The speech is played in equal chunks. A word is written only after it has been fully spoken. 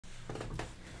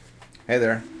Hey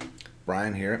there,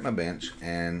 Brian here at my bench,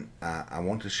 and I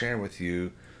want to share with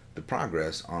you the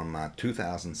progress on my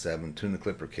 2007 Tuna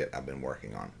Clipper kit I've been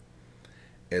working on.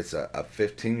 It's a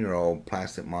 15-year-old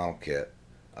plastic model kit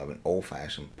of an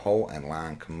old-fashioned pole and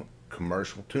line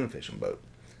commercial tuna fishing boat.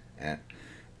 And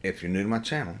if you're new to my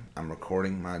channel, I'm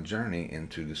recording my journey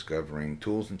into discovering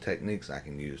tools and techniques I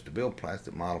can use to build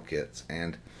plastic model kits,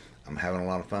 and I'm having a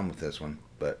lot of fun with this one,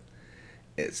 but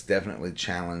it's definitely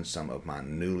challenged some of my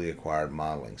newly acquired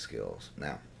modeling skills.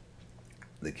 Now,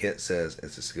 the kit says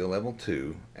it's a skill level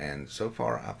 2, and so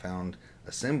far I found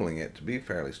assembling it to be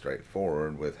fairly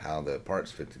straightforward with how the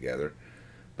parts fit together,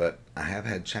 but I have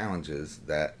had challenges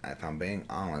that, if I'm being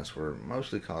honest, were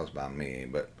mostly caused by me,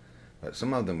 but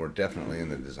some of them were definitely in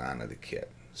the design of the kit.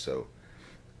 So,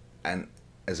 and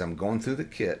as I'm going through the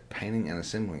kit, painting and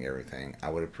assembling everything, I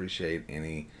would appreciate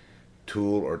any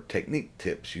tool or technique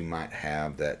tips you might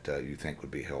have that you think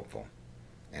would be helpful.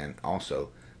 And also,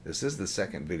 this is the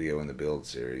second video in the build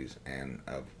series, and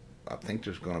I think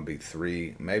there's going to be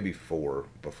 3, maybe 4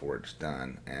 before it's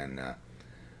done. And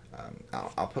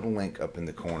I'll put a link up in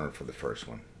the corner for the first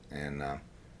one. And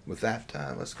with that,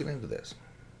 let's get into this.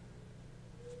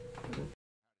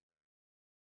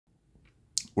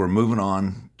 We're moving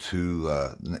on to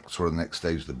the next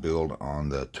stage of the build on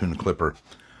the Tuna Clipper.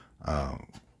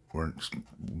 We're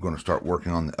going to start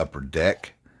working on the upper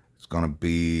deck. It's going to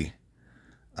be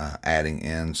adding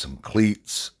in some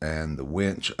cleats and the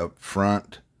winch up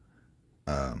front.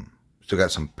 Still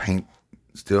got some paint,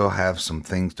 still have some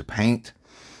things to paint.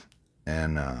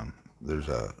 And there's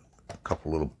a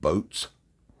couple little boats.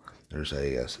 There's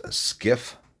a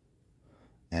skiff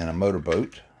and a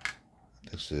motorboat.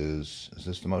 Is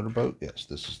this the motorboat? Yes,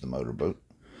 this is the motorboat.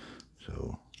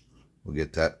 So we'll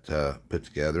get that put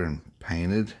together and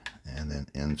painted and then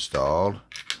installed.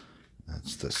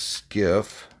 That's the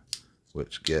skiff,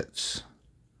 which gets,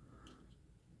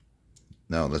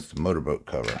 no, that's the motorboat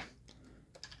cover.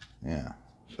 Yeah,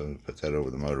 so put that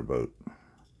over the motorboat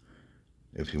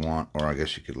if you want, or I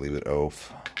guess you could leave it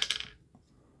off.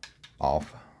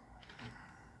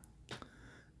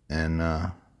 And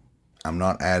I'm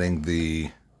not adding the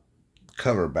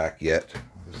cover back yet.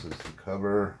 This is the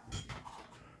cover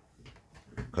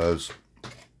because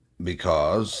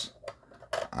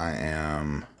I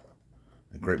am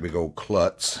a great big old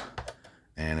klutz,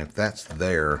 and if that's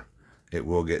there, it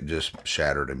will get just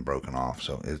shattered and broken off.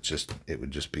 So it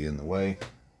would just be in the way.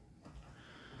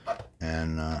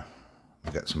 And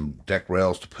I've got some deck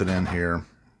rails to put in here,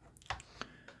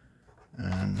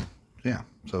 and yeah,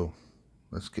 so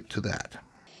let's get to that.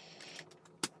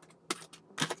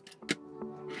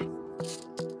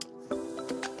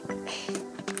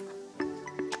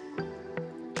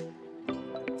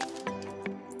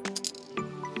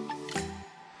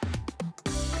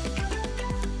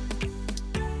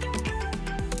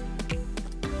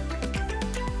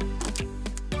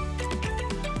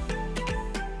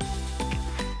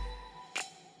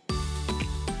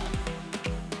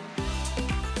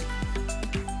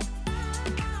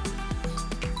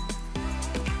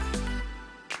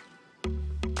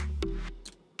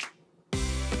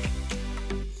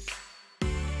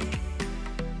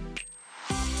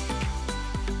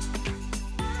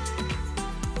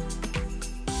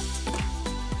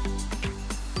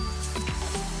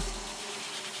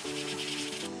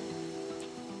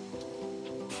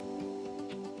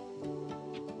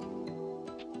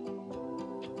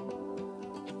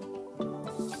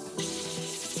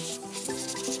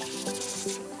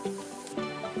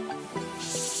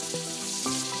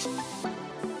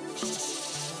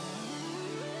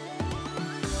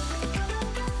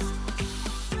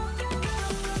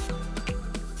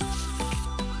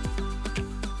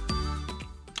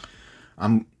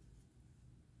 I'm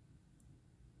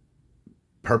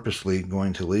purposely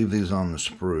going to leave these on the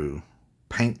sprue,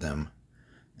 paint them,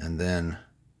 and then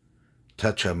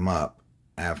touch them up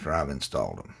after I've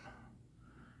installed them,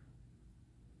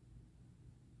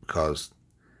 because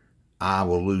I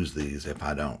will lose these if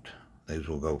I don't. These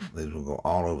will go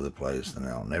all over the place, and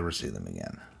I'll never see them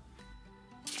again.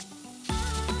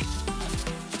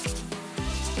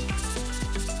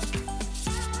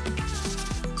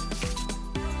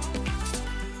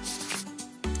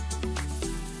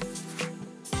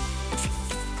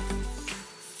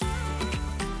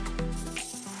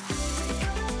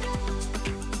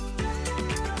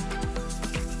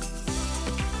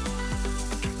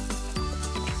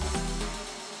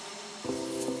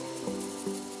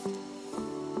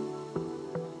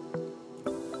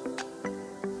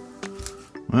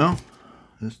 Well,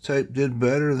 this tape did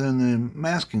better than the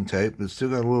masking tape. It's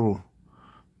still got a little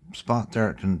spot there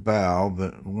at the bow,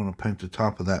 but we're going to paint the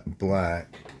top of that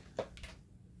black.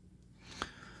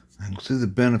 I can see the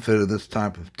benefit of this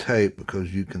type of tape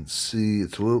because you can see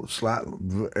it's a little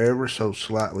slightly, ever so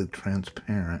slightly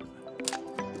transparent.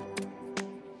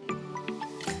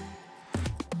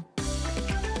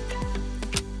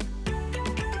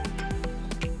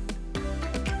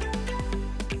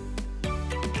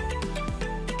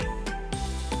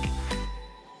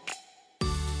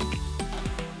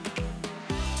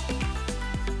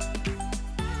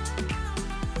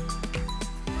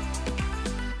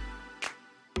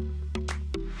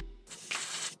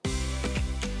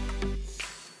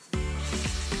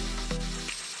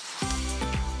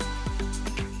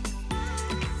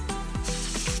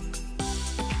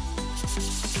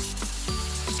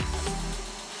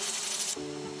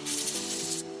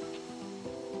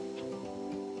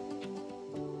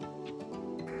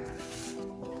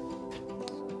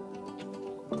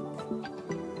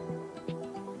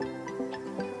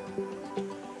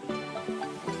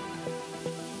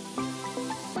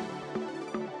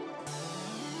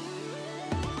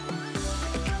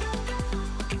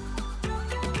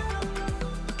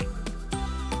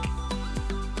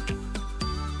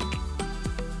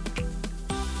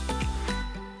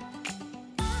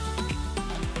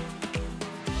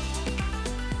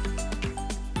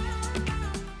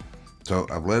 So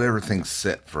I've let everything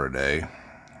sit for a day.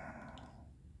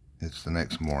 It's the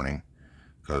next morning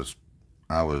because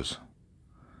I was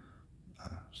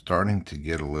starting to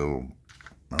get a little,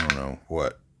 I don't know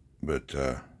what, but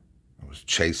I was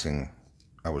chasing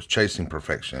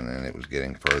perfection, and it was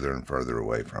getting further and further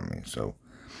away from me. So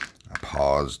I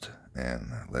paused and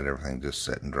let everything just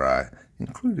sit and dry,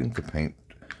 including the paint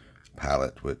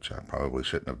palette, which I probably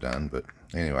shouldn't have done. But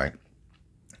anyway,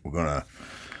 we're gonna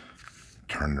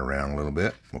turn it around a little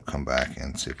bit. We'll come back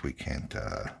and see if we can't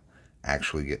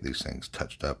actually get these things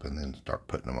touched up and then start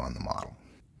putting them on the model.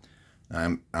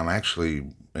 I'm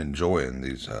actually enjoying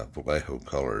these Vallejo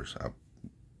colors.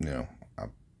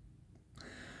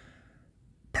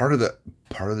 Part of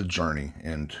the journey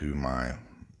into my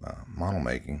model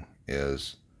making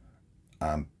is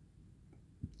I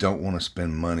don't want to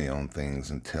spend money on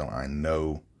things until I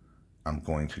know I'm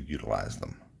going to utilize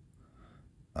them.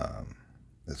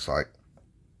 It's like,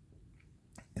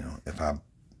 you know, if I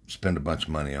spend a bunch of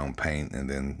money on paint and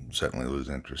then suddenly lose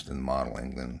interest in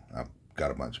modeling, then I've got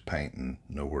a bunch of paint and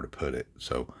nowhere to put it.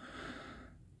 So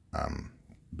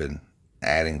been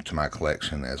adding to my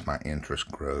collection as my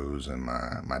interest grows and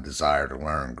my desire to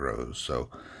learn grows. So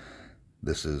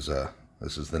this is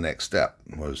the next step,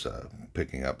 was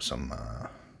picking up some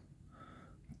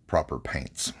proper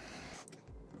paints.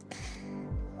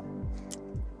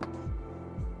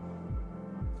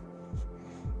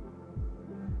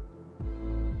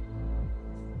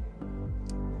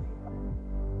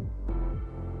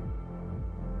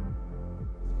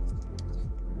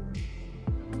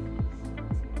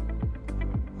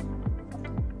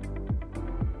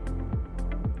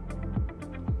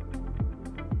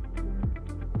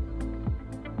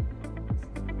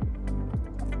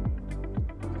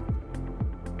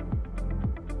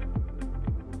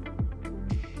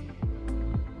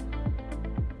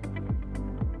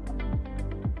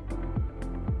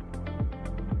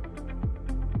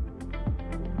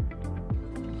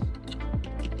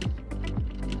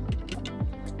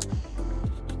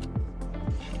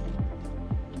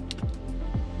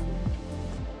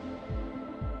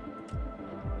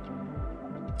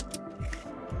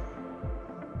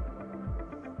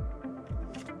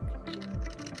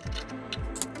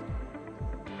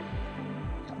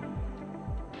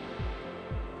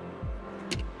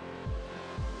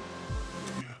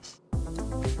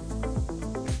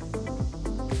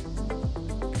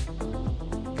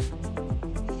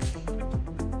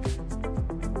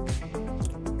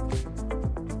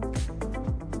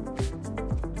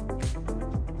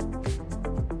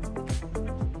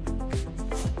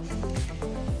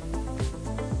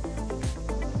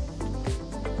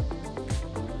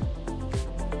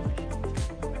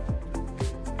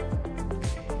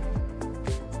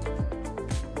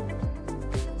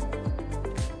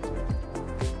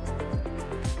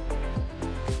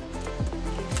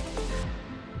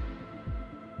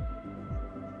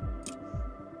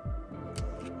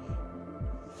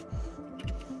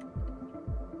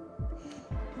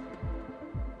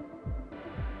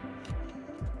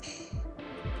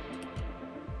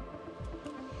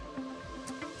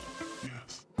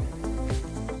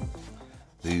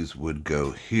 These would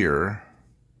go here.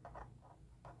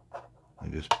 They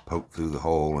just poke through the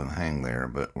hole and hang there,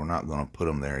 but we're not going to put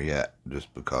them there yet,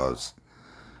 just because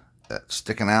that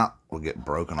sticking out will get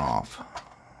broken off.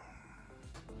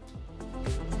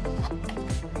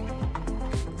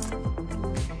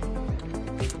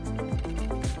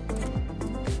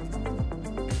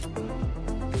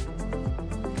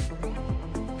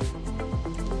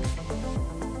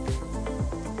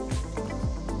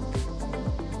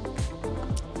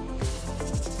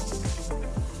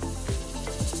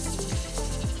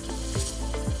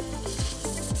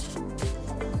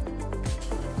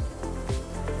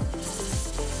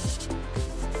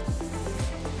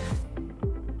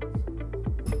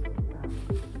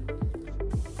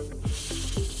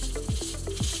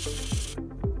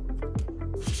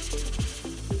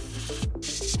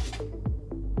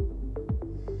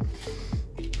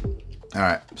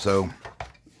 Alright, so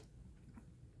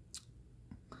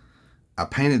I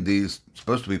painted these,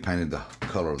 supposed to be painted the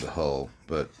color of the hull,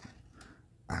 but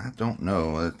I don't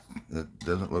know. It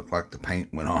doesn't look like the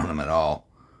paint went on them at all.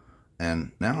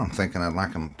 And now I'm thinking I'd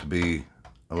like them to be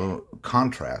a little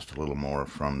contrast, a little more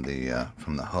from the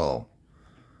hull.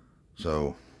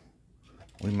 So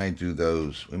we may do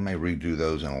those. We may redo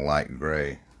those in a light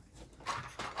gray.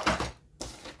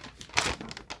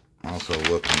 Also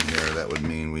looking here, that would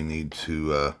mean we need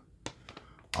to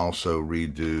also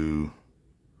redo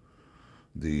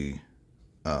the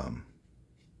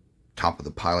top of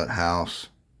the pilot house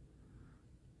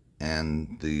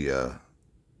and the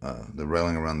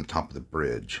railing around the top of the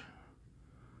bridge.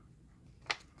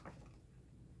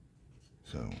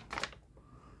 So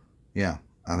yeah,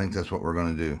 I think that's what we're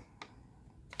going to do.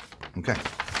 Okay.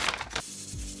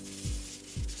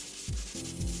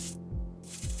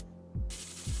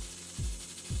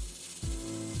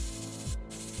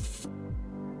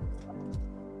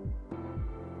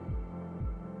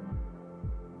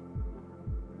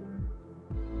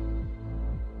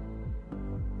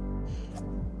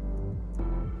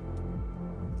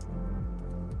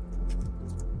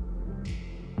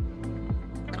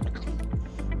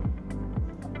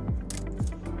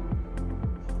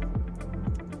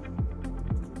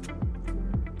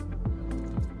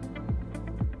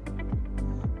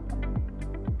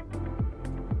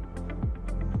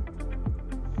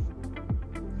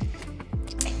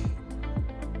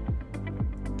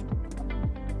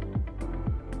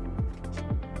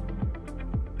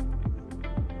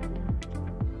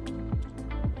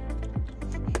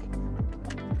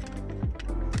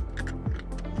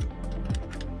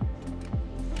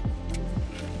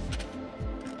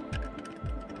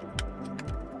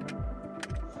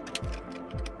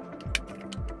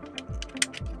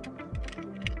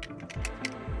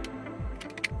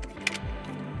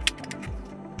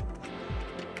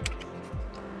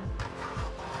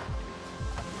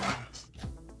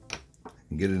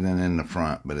 Get it in the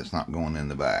front, but it's not going in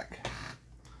the back.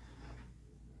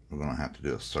 We're going to have to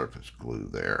do a surface glue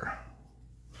there,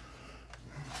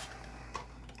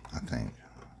 I think.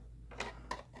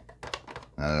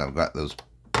 Now that I've got those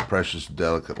precious,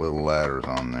 delicate little ladders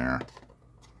on there,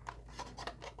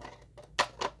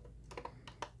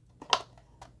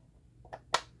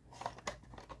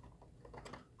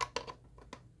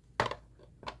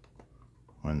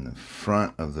 when the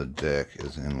front of the deck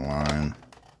is in line,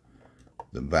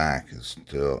 the back is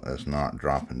not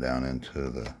dropping down into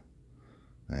the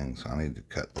thing, so I need to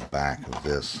cut the back of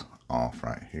this off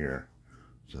right here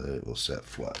so that it will set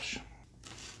flush.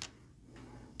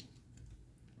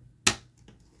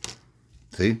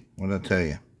 See? What did I tell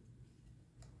you?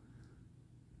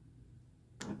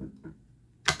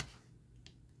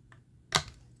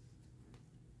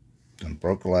 And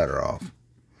broke the ladder off.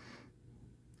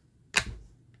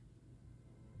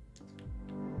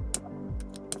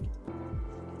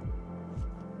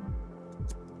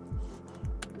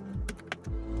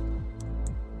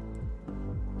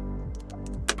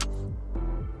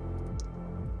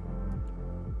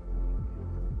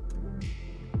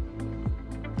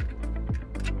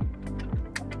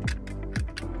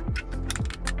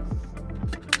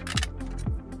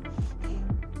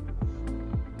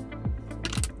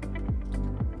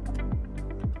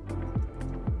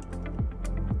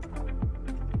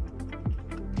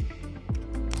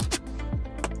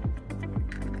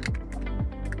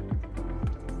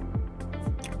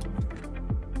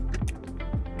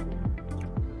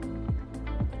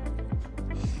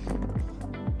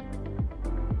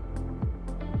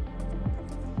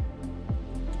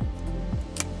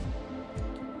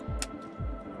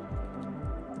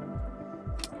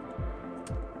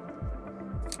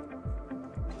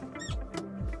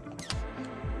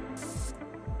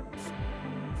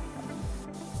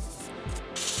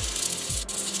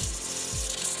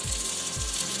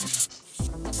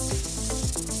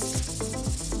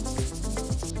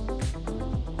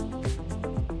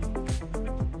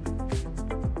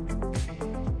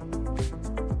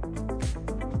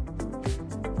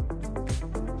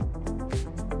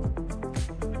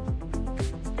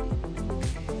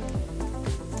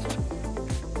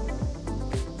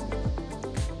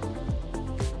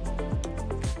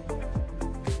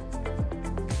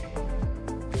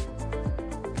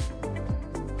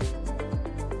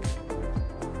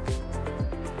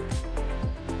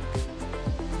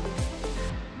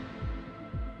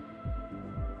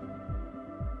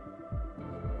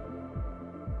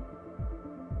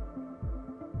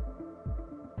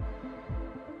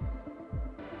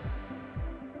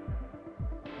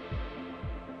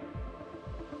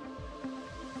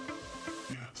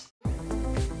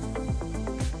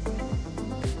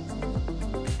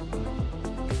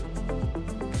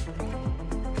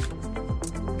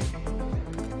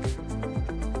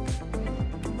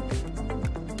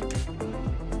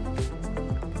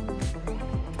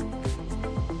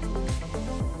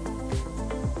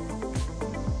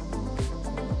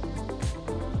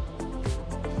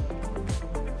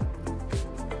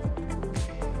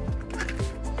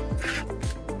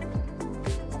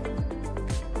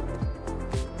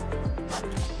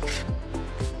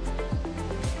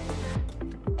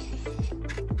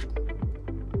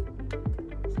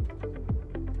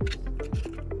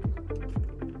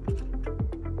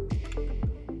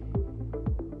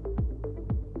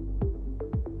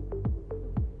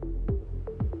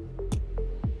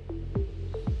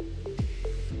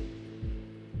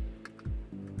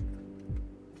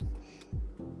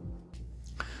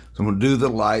 So I'm going to do the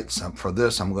lights. For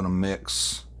this, I'm going to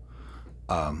mix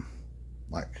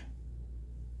like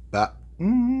about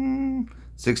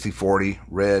 60-40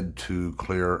 red to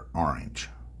clear orange.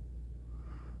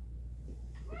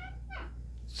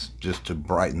 Just to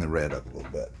brighten the red up a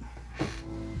little bit.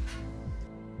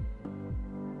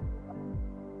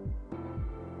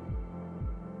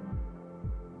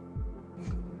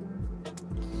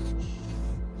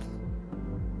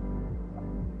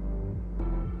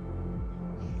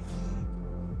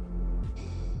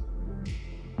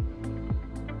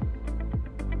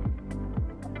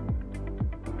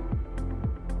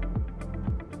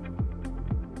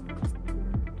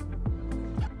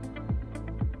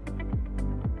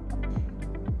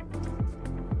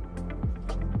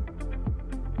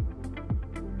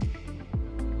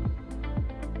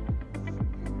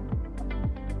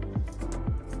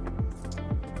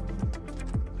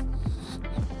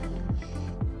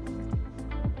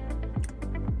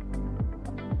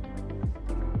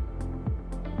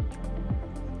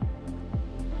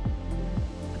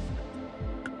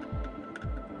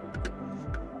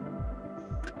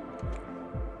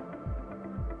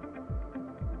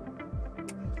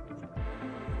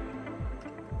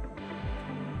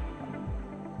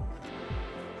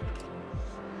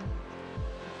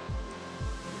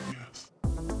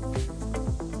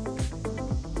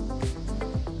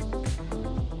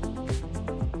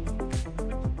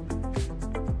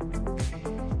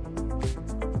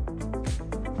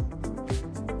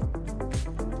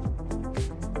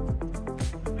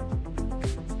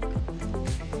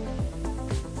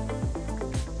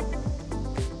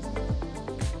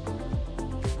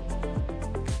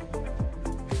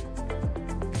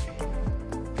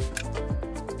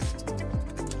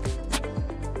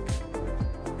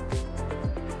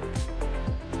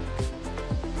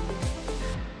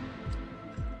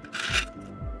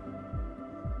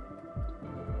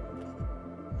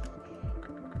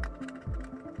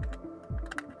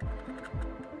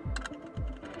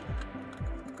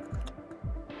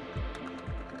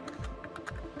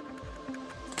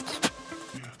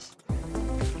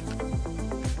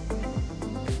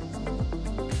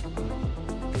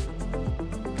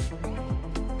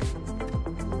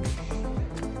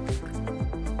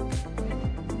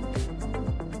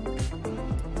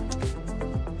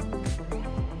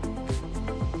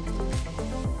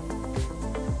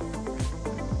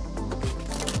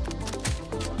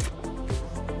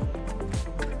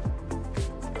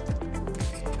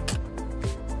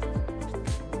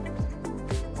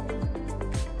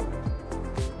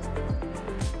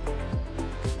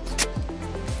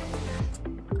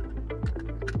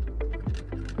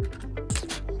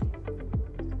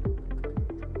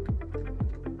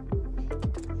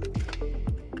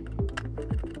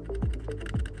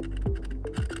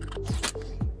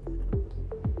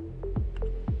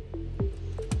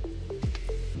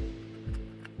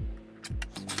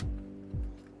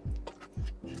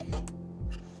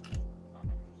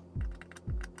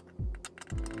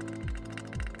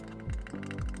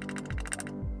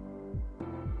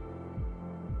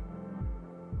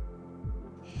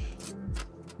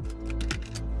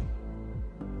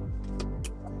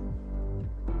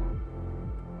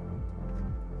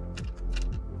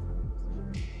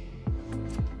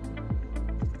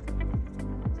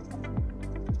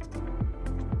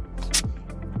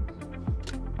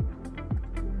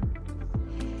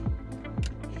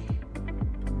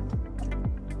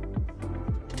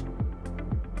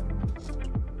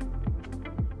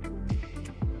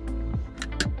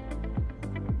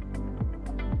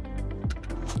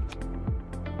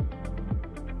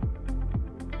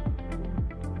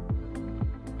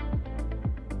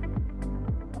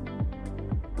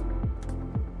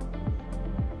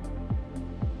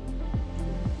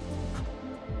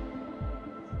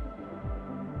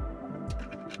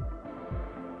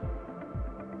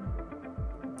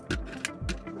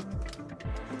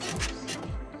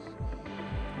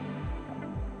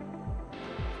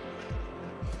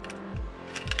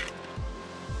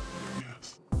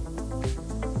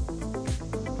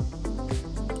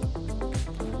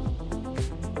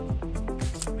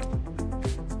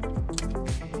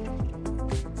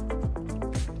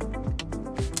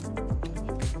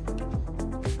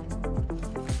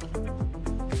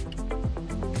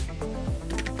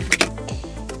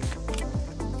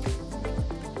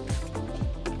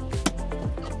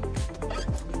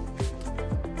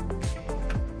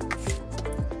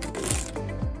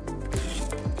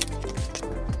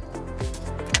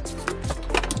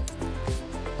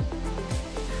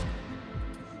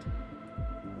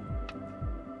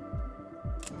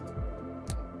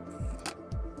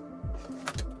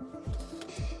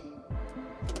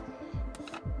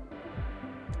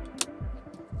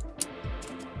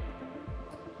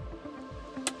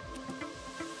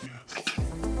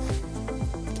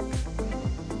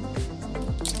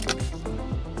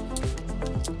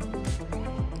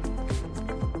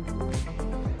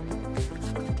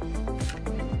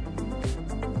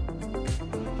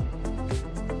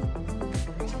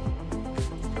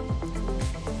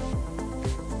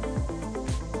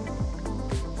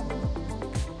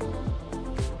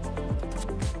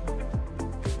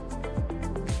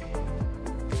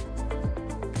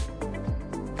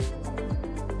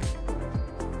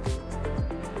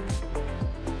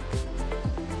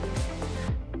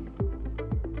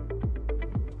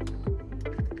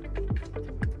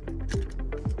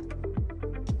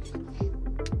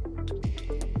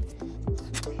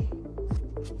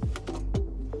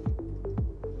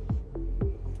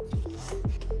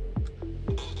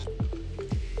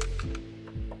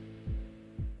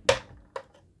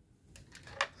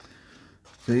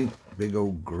 See, big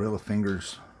old gorilla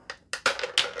fingers.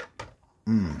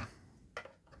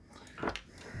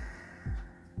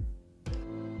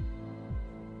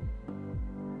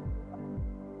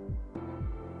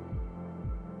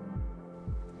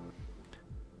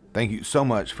 Thank you so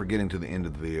much for getting to the end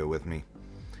of the video with me.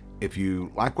 If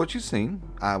you like what you've seen,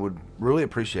 I would really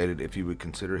appreciate it if you would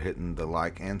consider hitting the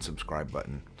like and subscribe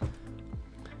button.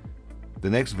 The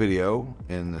next video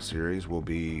in the series will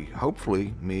be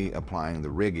hopefully me applying the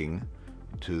rigging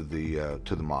to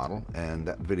the model, and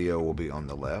that video will be on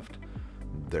the left.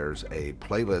 There's a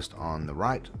playlist on the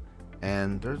right,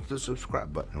 and there's the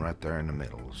subscribe button right there in the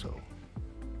middle. So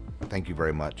thank you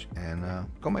very much, and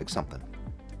go make something.